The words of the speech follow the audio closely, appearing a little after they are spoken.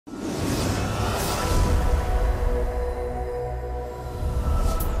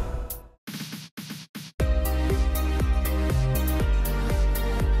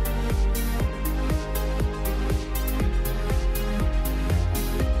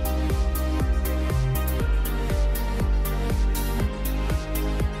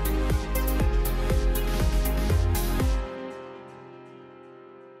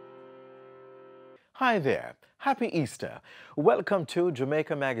Hi there. Happy Easter. Welcome to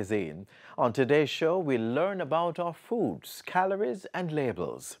Jamaica Magazine. On today's show, we'll learn about our foods, calories and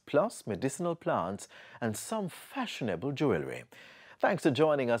labels, plus medicinal plants and some fashionable jewelry. Thanks for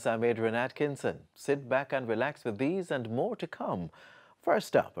joining us. I'm Adrian Atkinson. Sit back and relax with these and more to come.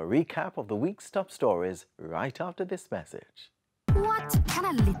 First up, a recap of the week's top stories right after this message. What can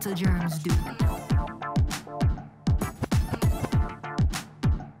a little germs do?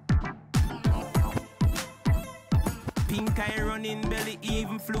 Pink eye running belly,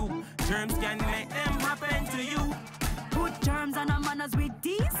 even flu. Germs can make them happen to you. Put germs on our manners with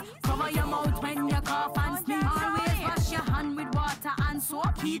these. Cover your mouth when you cough and sneeze. Always wash your hand with water and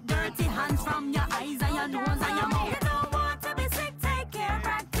soap. Keep dirty hands from your eyes and your nose and your mouth. You don't want to be sick, take care.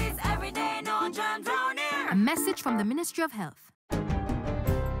 Practice every day, no germs round here. A message from the Ministry of Health.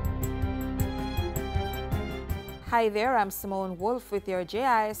 Hi there, I'm Simone Wolf with your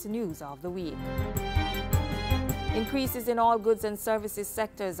JIS News of the Week. Increases in all goods and services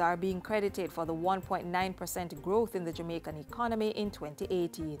sectors are being credited for the 1.9% growth in the Jamaican economy in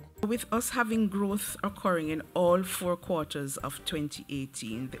 2018. With us having growth occurring in all 4 quarters of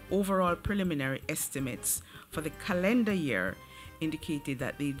 2018, the overall preliminary estimates for the calendar year indicated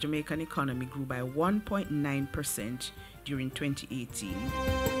that the Jamaican economy grew by 1.9% during 2018.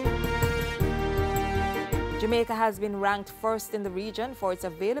 Jamaica has been ranked first in the region for its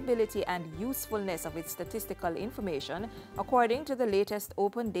availability and usefulness of its statistical information, according to the latest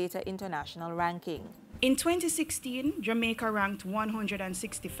Open Data International ranking. In 2016, Jamaica ranked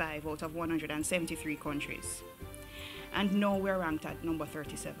 165 out of 173 countries, and now we're ranked at number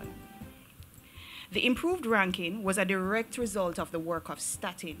 37. The improved ranking was a direct result of the work of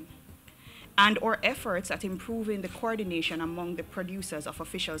Statin and our efforts at improving the coordination among the producers of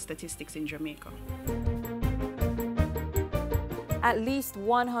official statistics in Jamaica. At least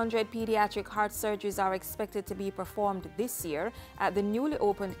 100 pediatric heart surgeries are expected to be performed this year at the newly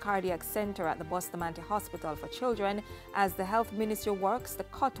opened cardiac center at the Bustamante Hospital for Children as the Health Ministry works to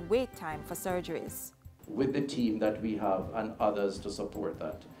cut wait time for surgeries. With the team that we have and others to support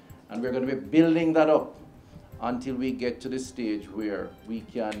that. And we're going to be building that up until we get to the stage where we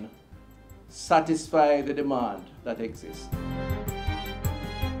can satisfy the demand that exists.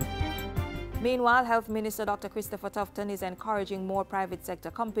 Meanwhile, Health Minister Dr. Christopher Tufton is encouraging more private sector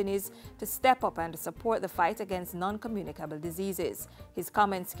companies to step up and support the fight against non-communicable diseases. His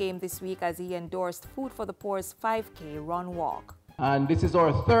comments came this week as he endorsed Food for the Poor's 5K run walk. And this is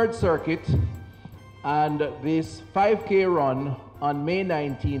our 3rd circuit, and this 5K run on May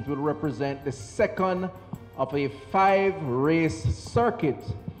 19th will represent the 2nd of a 5-race circuit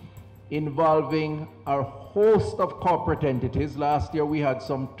involving a host of corporate entities. Last year we had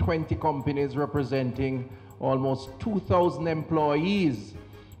some 20 companies representing almost 2,000 employees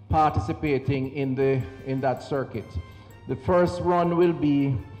participating in that circuit. The first run will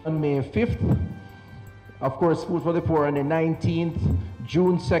be on May 5th. Of course, Food for the Poor on the 19th,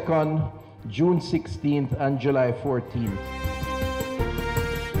 June 2nd, June 16th, and July 14th.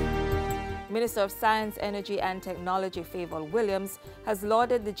 Minister of Science, Energy and Technology Favour Williams has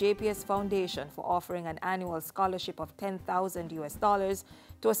lauded the JPS Foundation for offering an annual scholarship of $10,000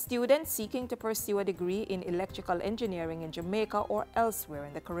 to a student seeking to pursue a degree in electrical engineering in Jamaica or elsewhere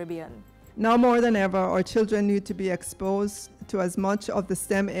in the Caribbean. Now more than ever, our children need to be exposed to as much of the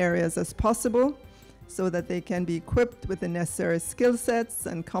STEM areas as possible so that they can be equipped with the necessary skill sets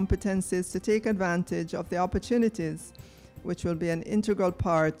and competencies to take advantage of the opportunities which will be an integral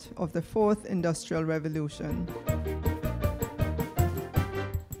part of the 4th Industrial Revolution.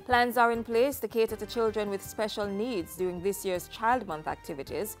 Plans are in place to cater to children with special needs during this year's Child Month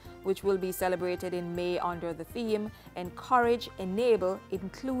activities, which will be celebrated in May under the theme Encourage, Enable,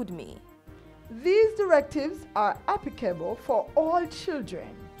 Include Me. These directives are applicable for all children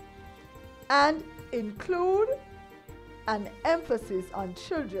and include an emphasis on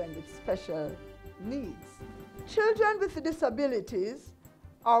children with special needs. Children with disabilities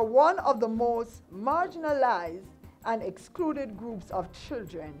are one of the most marginalized and excluded groups of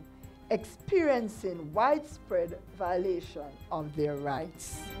children experiencing widespread violation of their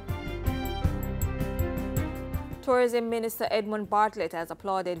rights. Tourism Minister Edmund Bartlett has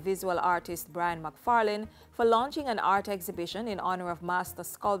applauded visual artist Brian McFarlane for launching an art exhibition in honor of master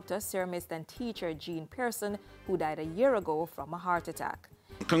sculptor, ceramist and teacher Jean Pearson, who died a year ago from a heart attack.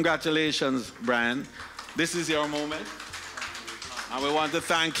 Congratulations, Brian. This is your moment, and we want to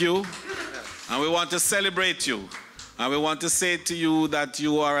thank you, and we want to celebrate you, and we want to say to you that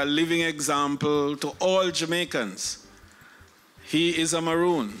you are a living example to all Jamaicans. He is a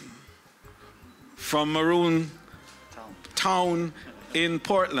Maroon, from Maroon Town in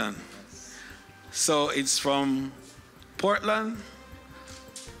Portland, So it's from Portland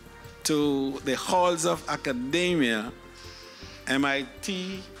to the halls of academia,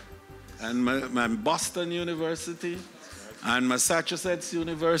 MIT, and Boston University, and Massachusetts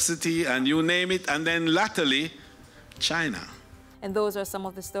University, and you name it, and then latterly, China. And those are some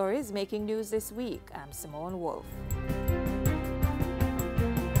of the stories making news this week. I'm Simone Wolf.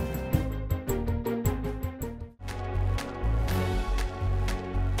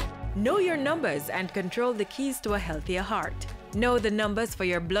 Know your numbers and control the keys to a healthier heart. Know the numbers for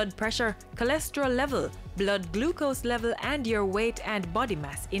your blood pressure, cholesterol level, blood glucose level, and your weight and body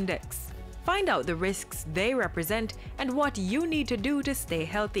mass index. Find out the risks they represent and what you need to do to stay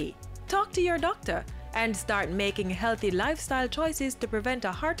healthy. Talk to your doctor and start making healthy lifestyle choices to prevent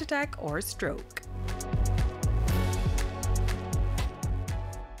a heart attack or stroke.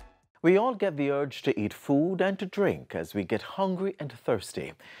 We all get the urge to eat food and to drink as we get hungry and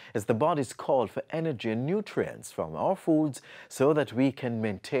thirsty. It's the body's call for energy and nutrients from our foods so that we can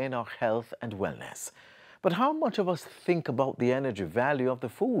maintain our health and wellness. But how much of us think about the energy value of the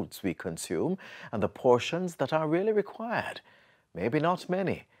foods we consume and the portions that are really required? Maybe not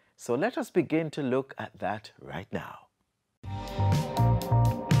many. So let us begin to look at that right now.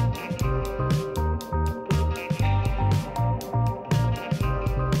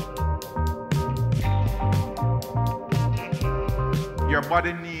 Your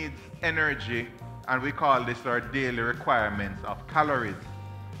body needs energy, and we call this our daily requirements of calories.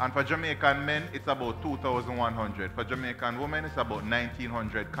 And for Jamaican men, it's about 2,100. For Jamaican women, it's about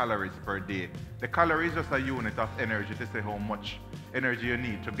 1,900 calories per day. The calorie is just a unit of energy to say how much energy you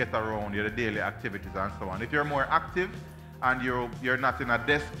need to get around your daily activities and so on. If you're more active and you're not in a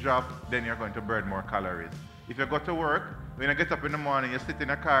desk job, then you're going to burn more calories. If you go to work, when you get up in the morning, you sit in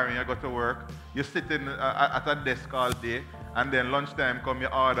a car and you go to work, you sit at a desk all day, and then lunchtime come, you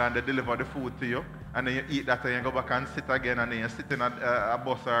order and they deliver the food to you, and then you eat that and you go back and sit again, and then you sit in a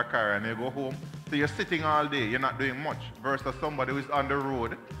bus or a car and you go home. So you're sitting all day, you're not doing much, versus somebody who's on the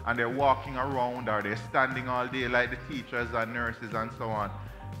road and they're walking around or they're standing all day like the teachers and nurses and so on.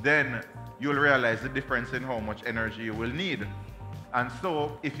 Then you'll realize the difference in how much energy you will need. And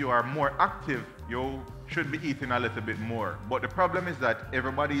so if you are more active, you should be eating a little bit more. But the problem is that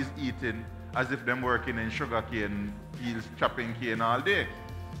everybody is eating as if they're working in sugarcane fields, chopping cane all day.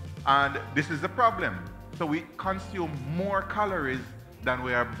 And this is the problem. So we consume more calories than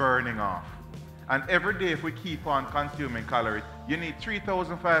we are burning off. And every day, if we keep on consuming calories, you need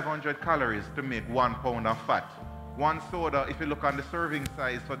 3,500 calories to make 1 pound of fat. One soda, if you look on the serving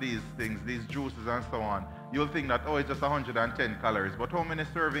size for these things, these juices and so on, you'll think that, oh, it's just 110 calories. But how many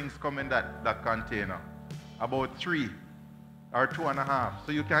servings come in that container? About 3 or 2.5.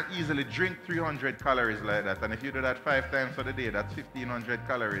 So you can easily drink 300 calories like that. And if you do that 5 times for the day, that's 1,500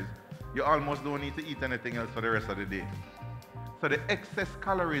 calories. You almost don't need to eat anything else for the rest of the day. So the excess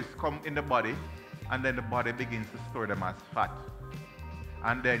calories come in the body, and then the body begins to store them as fat.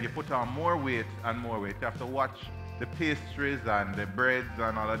 And then you put on more weight and more weight. You have to watch the pastries and the breads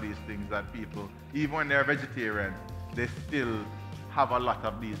and all of these things that people, even when they're vegetarian, they still have a lot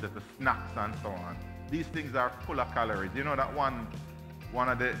of these little snacks and so on. These things are full of calories. You know that one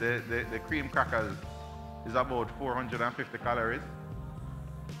of the cream crackers is about 450 calories.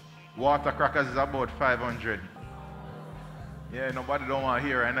 Water crackers is about 500. Yeah, nobody don't want to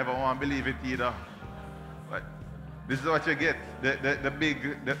hear. I never want to believe it either. But this is what you get,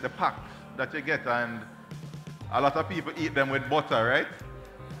 the packs that you get, and a lot of people eat them with butter, right?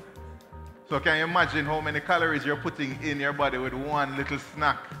 So can you imagine how many calories you're putting in your body with one little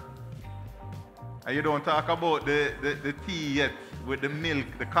snack? And you don't talk about the tea yet, with the milk,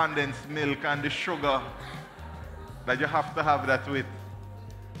 the condensed milk and the sugar that you have to have that with.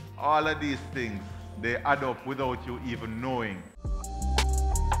 All of these things, they add up without you even knowing.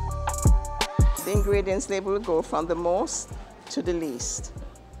 The ingredients label will go from the most to the least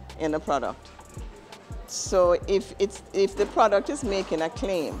in a product. So if the product is making a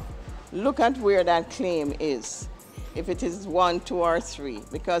claim, look at where that claim is. If it is 1, 2, or 3,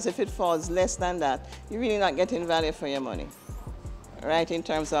 because if it falls less than that, you're really not getting value for your money, right, in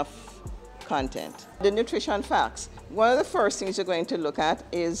terms of content. The nutrition facts. One of the first things you're going to look at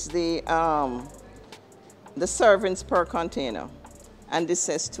is the servings per container, and this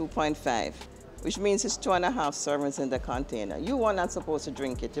says 2.5, which means it's 2.5 servings in the container. You are not supposed to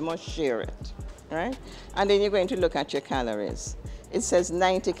drink it, you must share it, right? And then you're going to look at your calories. It says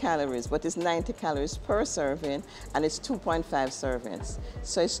 90 calories, but it's 90 calories per serving, and it's 2.5 servings.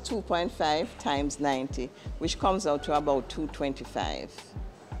 So it's 2.5 times 90, which comes out to about 225.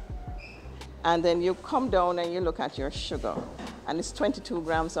 And then you come down and you look at your sugar, and it's 22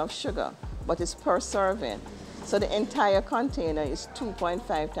 grams of sugar. but it's per serving. So the entire container is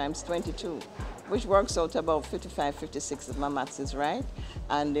 2.5 times 22, which works out about 55, 56 if my maths is right.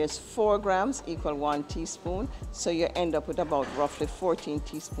 And there's 4 grams equal 1 teaspoon, so you end up with about roughly 14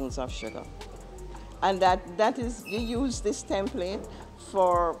 teaspoons of sugar. And that is, you use this template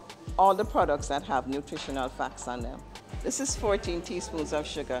for all the products that have nutritional facts on them. This is 14 teaspoons of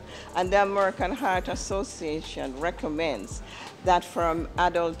sugar, and the American Heart Association recommends that for an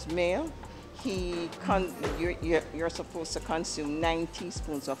adult male, you're supposed to consume 9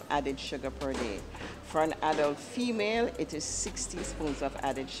 teaspoons of added sugar per day. For an adult female, it is 6 teaspoons of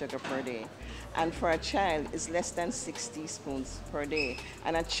added sugar per day. And for a child, it's less than 6 teaspoons per day.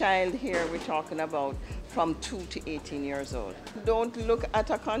 And a child here, we're talking about from 2 to 18 years old. Don't look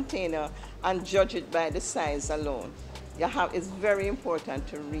at a container and judge it by the size alone. It's very important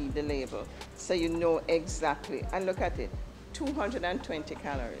to read the label so you know exactly. And look at it, 220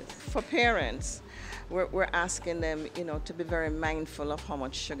 calories. For parents, we're asking them, to be very mindful of how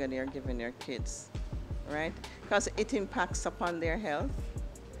much sugar they're giving their kids, right? Because it impacts upon their health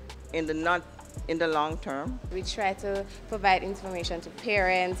in the long term. We try to provide information to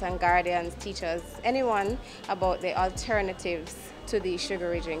parents and guardians, teachers, anyone about the alternatives to these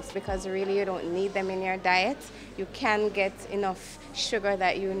sugary drinks, because really you don't need them in your diet. You can get enough sugar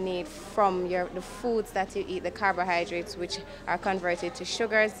that you need from the foods that you eat, the carbohydrates, which are converted to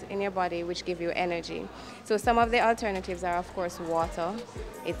sugars in your body, which give you energy. So some of the alternatives are, of course, water.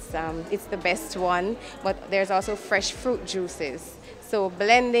 It's the best one, but there's also fresh fruit juices. So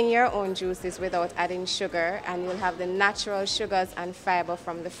blending your own juices without adding sugar, and you'll have the natural sugars and fiber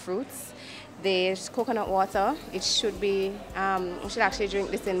from the fruits. There's coconut water. It should be, you should actually drink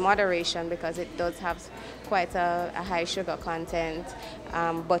this in moderation because it does have quite a high sugar content,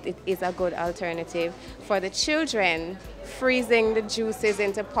 but it is a good alternative. For the children, freezing the juices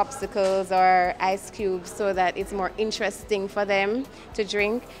into popsicles or ice cubes so that it's more interesting for them to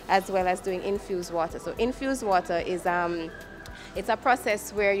drink, as well as doing infused water. So infused water is it's a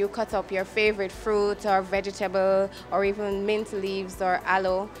process where you cut up your favorite fruit or vegetable or even mint leaves or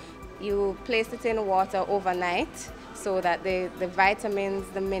aloe. You place it in water overnight so that the vitamins,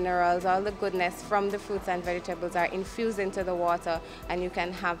 the minerals, all the goodness from the fruits and vegetables are infused into the water, and you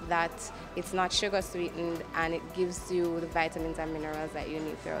can have that. It's not sugar sweetened, and it gives you the vitamins and minerals that you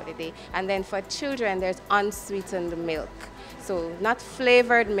need throughout the day. And then for children, there's unsweetened milk. So not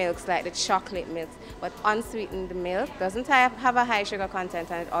flavored milks like the chocolate milks, but unsweetened milk doesn't have a high sugar content,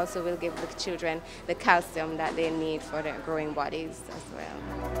 and it also will give the children the calcium that they need for their growing bodies as well.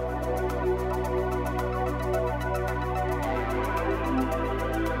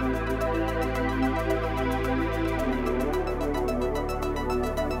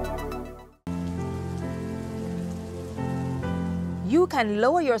 You can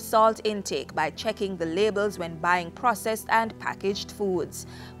lower your salt intake by checking the labels when buying processed and packaged foods.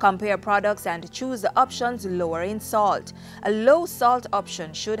 Compare products and choose the options lower in salt. A low salt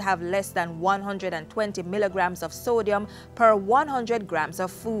option should have less than 120 milligrams of sodium per 100 grams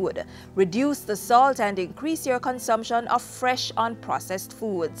of food. Reduce the salt and increase your consumption of fresh unprocessed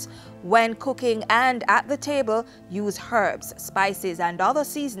foods. When cooking and at the table, use herbs, spices, and other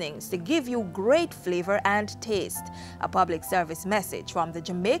seasonings to give you great flavor and taste. A public service message from the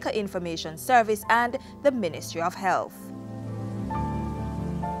Jamaica Information Service and the Ministry of Health.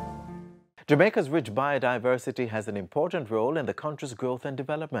 Jamaica's rich biodiversity has an important role in the country's growth and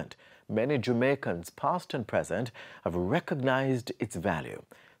development. Many Jamaicans, past and present, have recognized its value.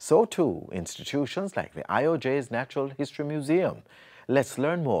 So too, institutions like the IOJ's Natural History Museum. Let's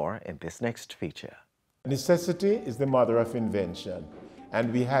learn more in this next feature. Necessity is the mother of invention,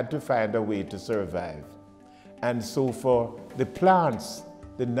 and we had to find a way to survive. And so for the plants,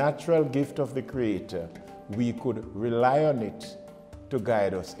 the natural gift of the Creator, we could rely on it to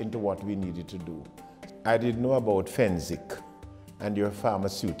guide us into what we needed to do. I didn't know about Fenzik and your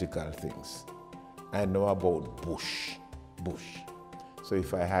pharmaceutical things. I know about bush. So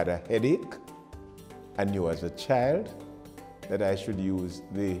if I had a headache, I knew as a child that I should use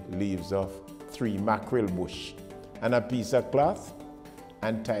the leaves of 3 mackerel bush and a piece of cloth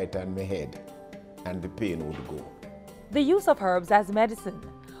and tie it on my head, and the pain would go. The use of herbs as medicine.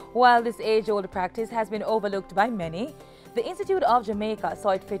 While this age-old practice has been overlooked by many, the Institute of Jamaica saw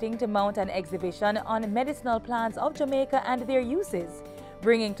it fitting to mount an exhibition on medicinal plants of Jamaica and their uses,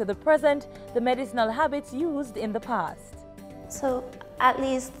 bringing to the present the medicinal habits used in the past. So at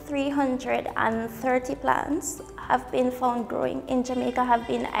least 330 plants have been found growing in Jamaica, have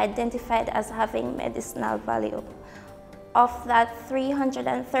been identified as having medicinal value. Of that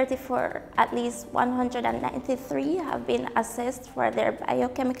 334, at least 193 have been assessed for their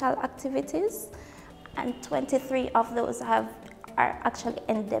biochemical activities, and 23 of those are actually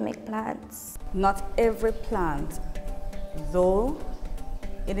endemic plants. Not every plant, though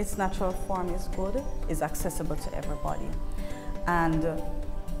in its natural form is good, is accessible to everybody. And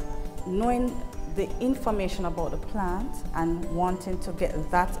knowing the information about the plant and wanting to get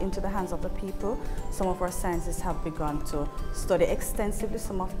that into the hands of the people, some of our scientists have begun to study extensively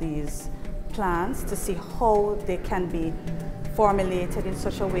some of these plants to see how they can be formulated in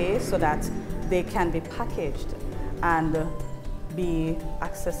such a way so that they can be packaged and be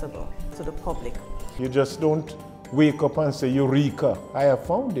accessible to the public. You just don't wake up and say, Eureka, I have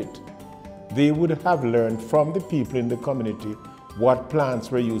found it. They would have learned from the people in the community what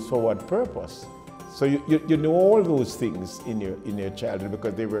plants were used for what purpose. So you know all those things in your childhood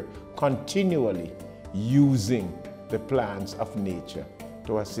because they were continually using the plants of nature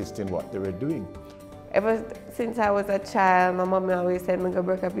to assist in what they were doing. Ever since I was a child, my mom always said, I'm going to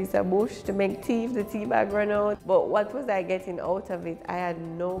break a piece of bush to make tea if the tea bag run out. But what was I getting out of it? I had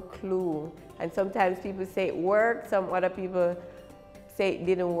no clue. And sometimes people say it worked, some other people say it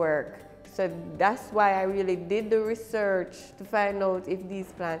didn't work. So that's why I really did the research to find out if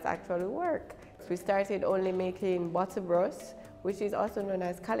these plants actually work. We started only making butterbrush, which is also known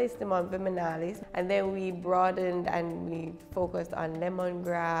as Callistemon viminalis. And then we broadened and we focused on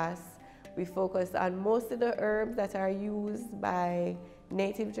lemongrass. We focused on most of the herbs that are used by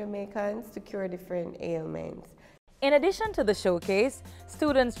native Jamaicans to cure different ailments. In addition to the showcase,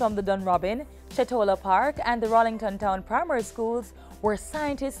 students from the Dunrobin, Chetola Park and the Rollington Town primary schools were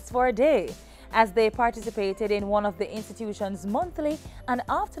scientists for a day, as they participated in one of the institution's monthly and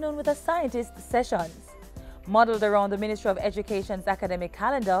afternoon with a scientist sessions. Modeled around the Ministry of Education's academic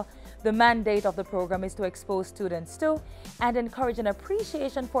calendar, the mandate of the program is to expose students to and encourage an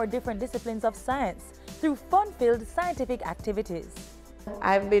appreciation for different disciplines of science through fun-filled scientific activities.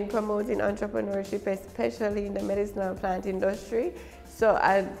 I've been promoting entrepreneurship, especially in the medicinal plant industry. So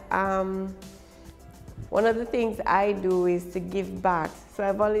one of the things I do is to give back. So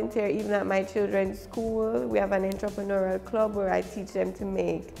I volunteer even at my children's school. We have an entrepreneurial club where I teach them to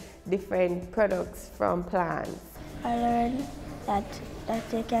make different products from plants. I learned that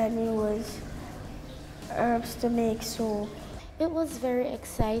they can use herbs to make soap. It was very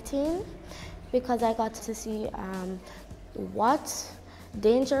exciting because I got to see what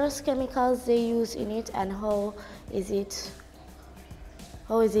dangerous chemicals they use in it and how is it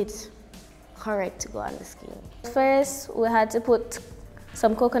correct to go on the skin. First, we had to put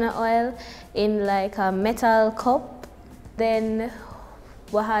some coconut oil in like a metal cup. Then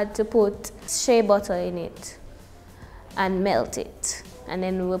we had to put shea butter in it and melt it. And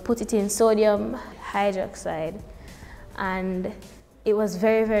then we put it in sodium hydroxide. And it was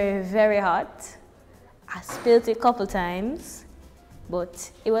very, very, very hot. I spilled it a couple times, but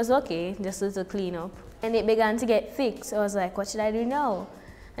it was okay, just a little clean up. And it began to get thick, so I was like, what should I do now?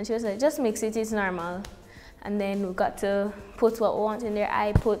 And she was like, just mix it, it's normal. And then we got to put what we want in there.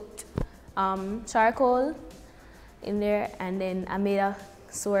 I put charcoal in there, and then I made a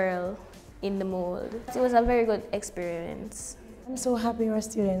swirl in the mold. It was a very good experience. I'm so happy our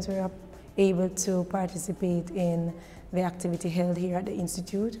students were able to participate in the activity held here at the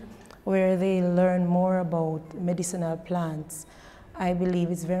Institute, where they learn more about medicinal plants. I believe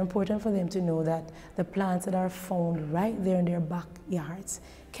it's very important for them to know that the plants that are found right there in their backyards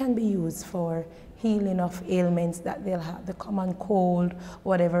can be used for healing of ailments that they'll have, the common cold,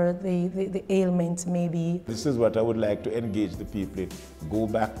 whatever the ailment may be. This is what I would like to engage the people in. Go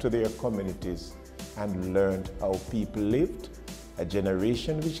back to their communities and learn how people lived, a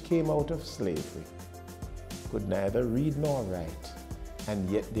generation which came out of slavery, could neither read nor write, and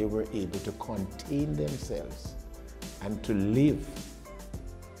yet they were able to contain themselves and to live.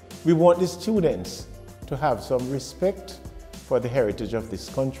 We want the students to have some respect for the heritage of this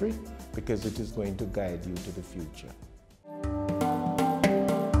country because it is going to guide you to the future.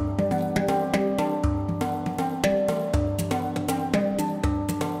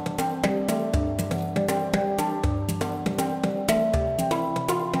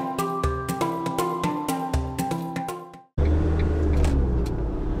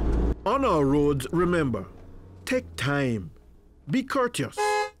 On our roads, remember, take time, be courteous,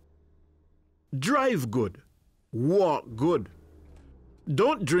 drive good, walk good.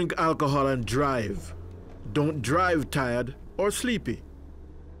 Don't drink alcohol and drive. Don't drive tired or sleepy.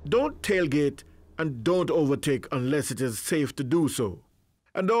 Don't tailgate and don't overtake unless it is safe to do so.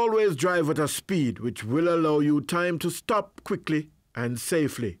 And always drive at a speed which will allow you time to stop quickly and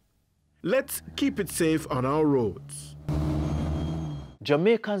safely. Let's keep it safe on our roads.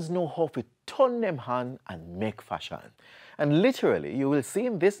 Jamaicans know how to turn them hand and make fashion. And literally, you will see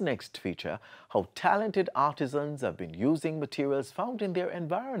in this next feature how talented artisans have been using materials found in their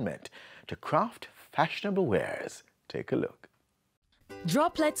environment to craft fashionable wares. Take a look.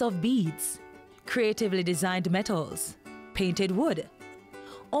 Droplets of beads, creatively designed metals, painted wood,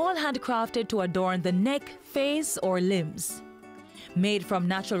 all handcrafted to adorn the neck, face, or limbs. Made from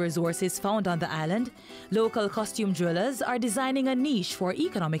natural resources found on the island, local costume jewelers are designing a niche for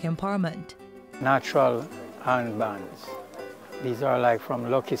economic empowerment. Natural handbands. These are like from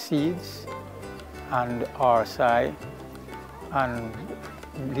lucky seeds and RSI, and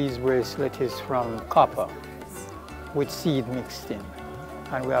these bracelet is from copper with seed mixed in.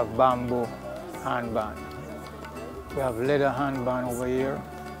 And we have bamboo handband. We have leather handband over here,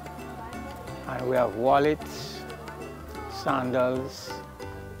 and we have wallets, sandals,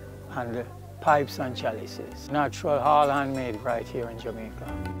 and pipes and chalices. Natural, all handmade right here in Jamaica.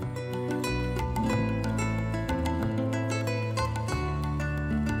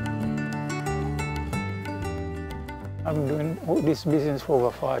 I've been doing this business for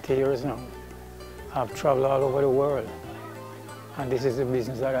over 40 years now. I've traveled all over the world, and this is the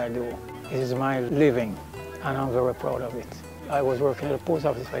business that I do. This is my living, and I'm very proud of it. I was working at the post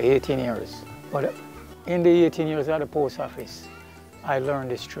office for 18 years, but in the 18 years at the post office, I learned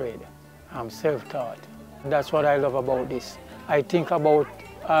this trade. I'm self-taught. That's what I love about this. I think about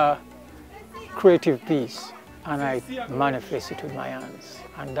a creative piece, and I manifest it with my hands.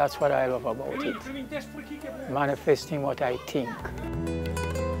 And that's what I love about it, manifesting what I think.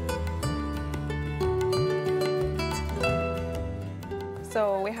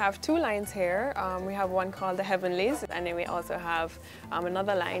 So we have two lines here. We have one called the Heavenlies, and then we also have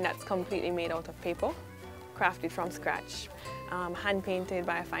another line that's completely made out of paper, crafted from scratch, hand-painted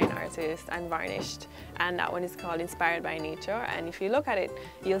by a fine artist and varnished. And that one is called Inspired by Nature. And if you look at it,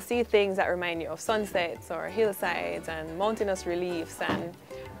 you'll see things that remind you of sunsets or hillsides and mountainous reliefs and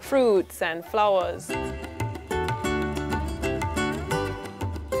fruits and flowers.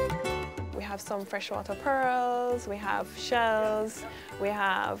 We have some freshwater pearls, we have shells, we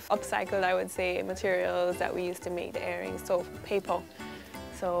have upcycled, I would say, materials that we used to make the earrings, so paper.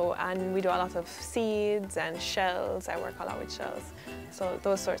 So, and we do a lot of seeds and shells. I work a lot with shells. So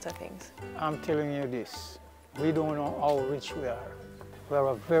those sorts of things. I'm telling you this, we don't know how rich we are. We're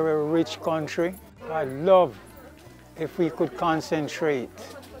a very rich country. I'd love if we could concentrate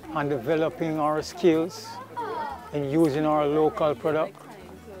on developing our skills and using our local product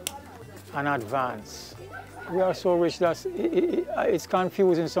and advance. We are so rich that it's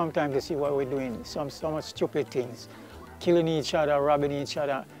confusing sometimes to see what we're doing, so much stupid things. Killing each other, robbing each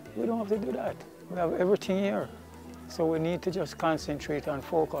other. We don't have to do that. We have everything here. So we need to just concentrate and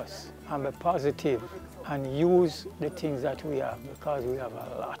focus and be positive and use the things that we have, because we have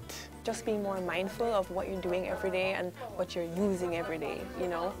a lot. Just be more mindful of what you're doing every day and what you're using every day, you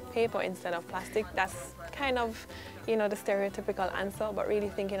know. Paper instead of plastic, that's kind of, you know, the stereotypical answer, but really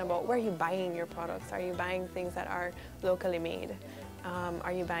thinking about where you're buying your products. Are you buying things that are locally made?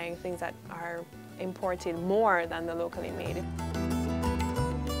 Are you buying things that are imported more than the locally made?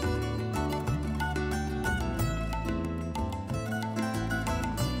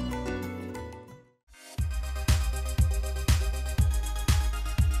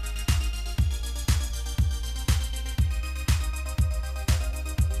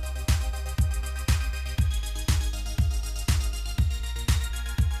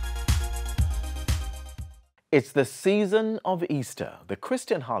 It's the season of Easter, the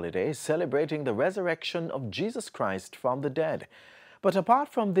Christian holiday celebrating the resurrection of Jesus Christ from the dead. But apart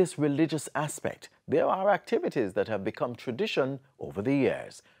from this religious aspect, there are activities that have become tradition over the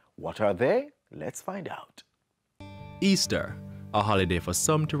years. What are they? Let's find out. Easter, a holiday for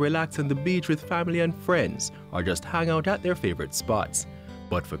some to relax on the beach with family and friends or just hang out at their favorite spots.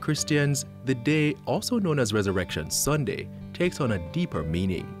 But for Christians, the day, also known as Resurrection Sunday, takes on a deeper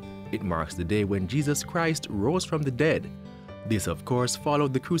meaning. It marks the day when Jesus Christ rose from the dead. This, of course,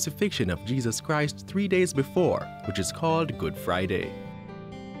 followed the crucifixion of Jesus Christ 3 days before, which is called Good Friday.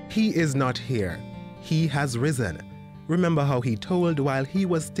 He is not here. He has risen. Remember how he told while he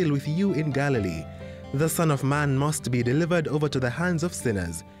was still with you in Galilee, the Son of Man must be delivered over to the hands of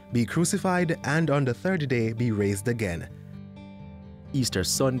sinners, be crucified, and on the third day be raised again. Easter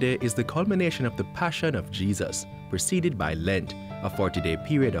Sunday is the culmination of the Passion of Jesus, preceded by Lent, a 40-day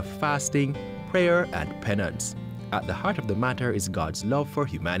period of fasting, prayer, and penance. At the heart of the matter is God's love for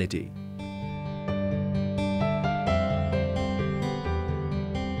humanity.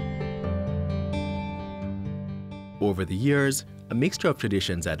 Over the years, a mixture of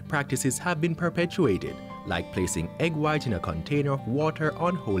traditions and practices have been perpetuated, like placing egg white in a container of water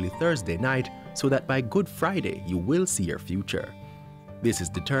on Holy Thursday night so that by Good Friday you will see your future. This is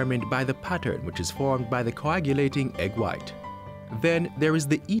determined by the pattern which is formed by the coagulating egg white. Then there is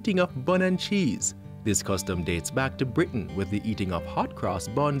the eating of bun and cheese. This custom dates back to Britain with the eating of hot cross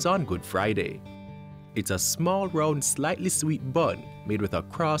buns on Good Friday. It's a small, round, slightly sweet bun made with a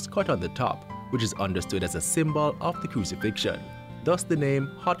cross cut on the top, which is understood as a symbol of the crucifixion, thus the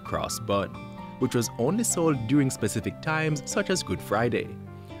name hot cross bun, which was only sold during specific times such as Good Friday.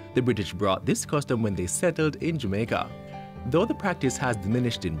 The British brought this custom when they settled in Jamaica. Though the practice has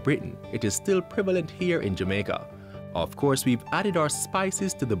diminished in Britain, it is still prevalent here in Jamaica. Of course, we've added our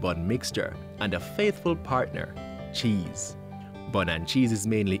spices to the bun mixture and a faithful partner, cheese. Bun and cheese is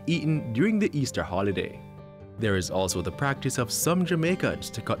mainly eaten during the Easter holiday. There is also the practice of some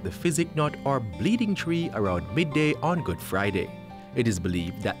Jamaicans to cut the physic nut or bleeding tree around midday on Good Friday. It is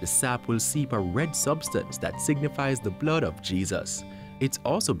believed that the sap will seep a red substance that signifies the blood of Jesus. It's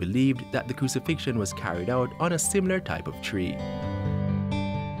also believed that the crucifixion was carried out on a similar type of tree.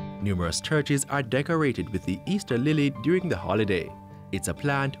 Numerous churches are decorated with the Easter lily during the holiday. It's a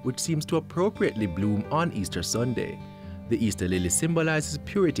plant which seems to appropriately bloom on Easter Sunday. The Easter lily symbolizes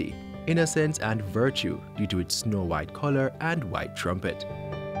purity, innocence, and virtue due to its snow-white color and white trumpet.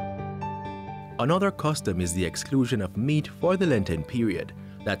 Another custom is the exclusion of meat for the Lenten period.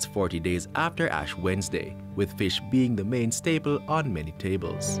 That's 40 days after Ash Wednesday, with fish being the main staple on many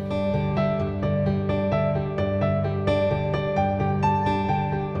tables.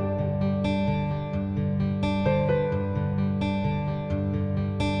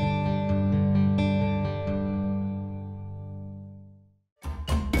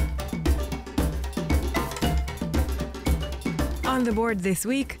 On the board this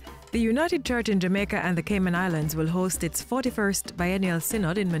week, the United Church in Jamaica and the Cayman Islands will host its 41st Biennial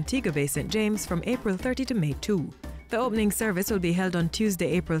Synod in Montego Bay, St. James from April 30 to May 2. The opening service will be held on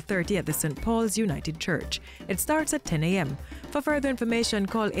Tuesday, April 30 at the St. Paul's United Church. It starts at 10 a.m. For further information,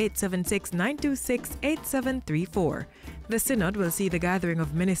 call 876-926-8734. The Synod will see the gathering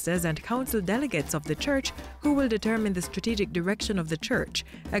of ministers and council delegates of the Church who will determine the strategic direction of the Church,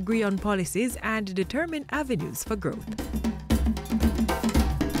 agree on policies, and determine avenues for growth.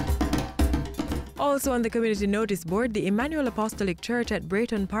 Also on the community notice board, the Emmanuel Apostolic Church at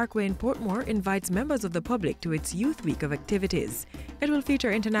Brayton Parkway in Portmore invites members of the public to its Youth Week of activities. It will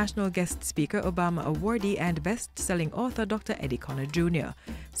feature international guest speaker, Obama awardee, and best-selling author Dr. Eddie Connor Jr.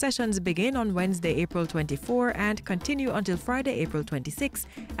 Sessions begin on Wednesday, April 24 and continue until Friday, April 26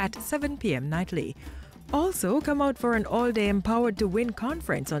 at 7 p.m. nightly. Also, come out for an all-day Empowered to Win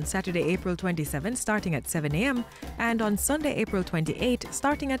conference on Saturday, April 27 starting at 7 a.m. and on Sunday, April 28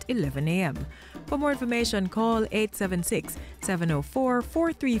 starting at 11 a.m. For more information, call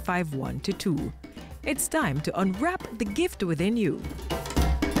 876-704-4351-2. It's time to unwrap the gift within you.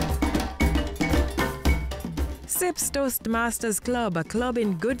 SIP's Toastmasters Club, a club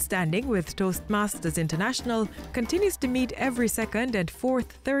in good standing with Toastmasters International, continues to meet every second and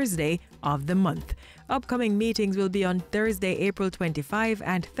fourth Thursday of the month. Upcoming meetings will be on Thursday, April 25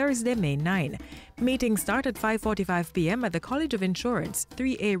 and Thursday, May 9. Meetings start at 5:45 p.m. at the College of Insurance,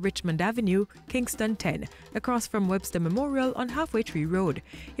 3A Richmond Avenue, Kingston 10, across from Webster Memorial on Halfway Tree Road.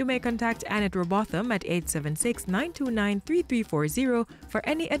 You may contact Annette Robotham at 876-929-3340 for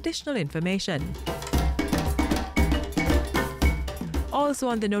any additional information. Also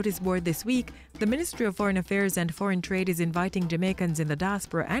on the notice board this week, the Ministry of Foreign Affairs and Foreign Trade is inviting Jamaicans in the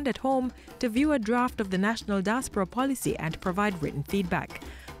diaspora and at home to view a draft of the National Diaspora Policy and provide written feedback.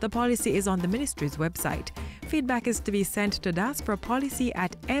 The policy is on the ministry's website. Feedback is to be sent to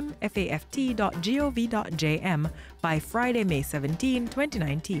diasporapolicy@mfaft.gov.jm by Friday, May 17,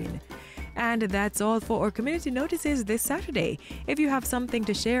 2019. And that's all for our community notices this Saturday. If you have something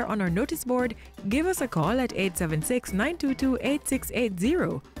to share on our notice board, give us a call at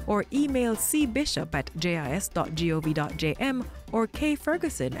 876-922-8680 or email cbishop@jis.gov.jm or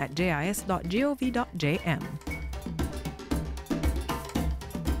kferguson@jis.gov.jm.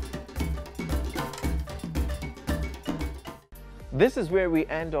 This is where we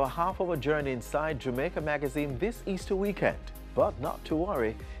end our half-hour journey inside Jamaica Magazine this Easter weekend. But not to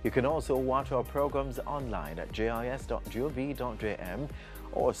worry, you can also watch our programs online at jis.gov.jm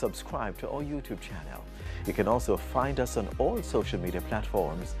or subscribe to our YouTube channel. You can also find us on all social media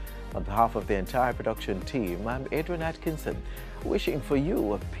platforms. On behalf of the entire production team, I'm Adrian Atkinson, wishing for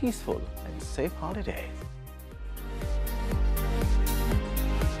you a peaceful and safe holiday.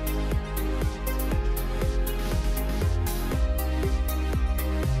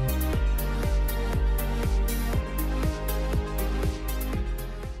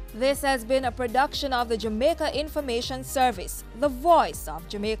 This has been a production of the Jamaica Information Service, the voice of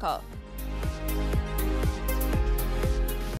Jamaica.